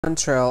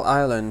Montréal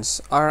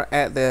Islands are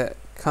at the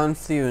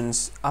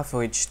confluence of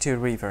which two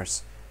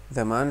rivers?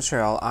 The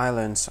Montreal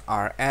Islands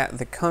are at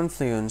the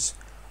confluence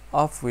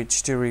of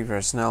which two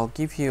rivers? Now I'll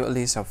give you a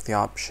list of the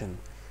options.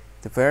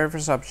 The very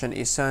first option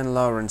is St.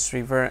 Lawrence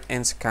River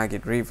and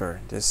Skagit River.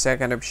 The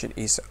second option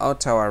is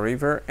Ottawa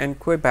River and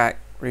Quebec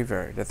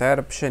River. The third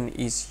option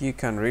is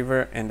Yukon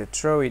River and the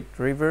Troit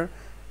River.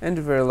 And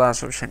the very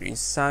last option is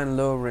St.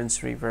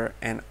 Lawrence River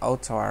and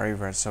Ottawa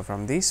River. So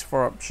from these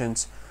four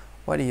options,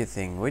 what do you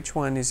think? Which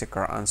one is the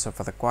correct answer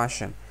for the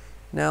question?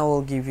 Now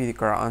we'll give you the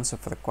correct answer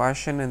for the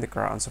question, and the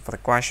correct answer for the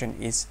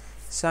question is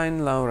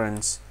St.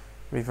 Lawrence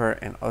River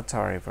and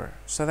Ottawa River.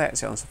 So that's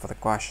the answer for the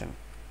question.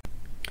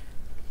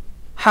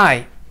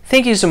 Hi,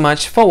 thank you so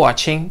much for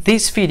watching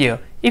this video.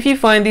 If you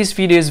find this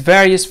video is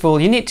very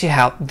useful, you need to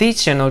help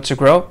this channel to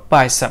grow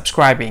by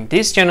subscribing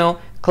this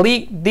channel.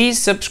 Click this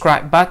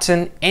subscribe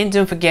button and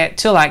don't forget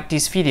to like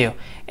this video.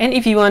 And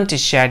if you want to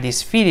share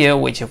this video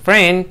with your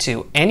friend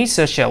to any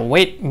social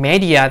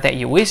media that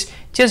you wish,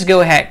 just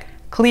go ahead,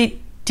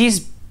 click this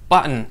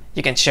button.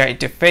 You can share it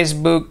to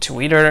Facebook,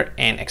 Twitter,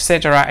 and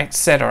etc.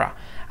 etc.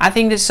 I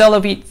think that's all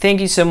of it. Thank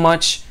you so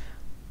much.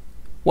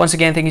 Once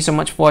again, thank you so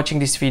much for watching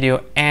this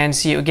video, and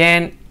see you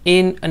again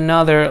in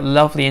another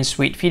lovely and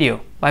sweet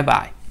video. Bye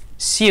bye.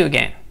 See you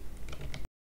again.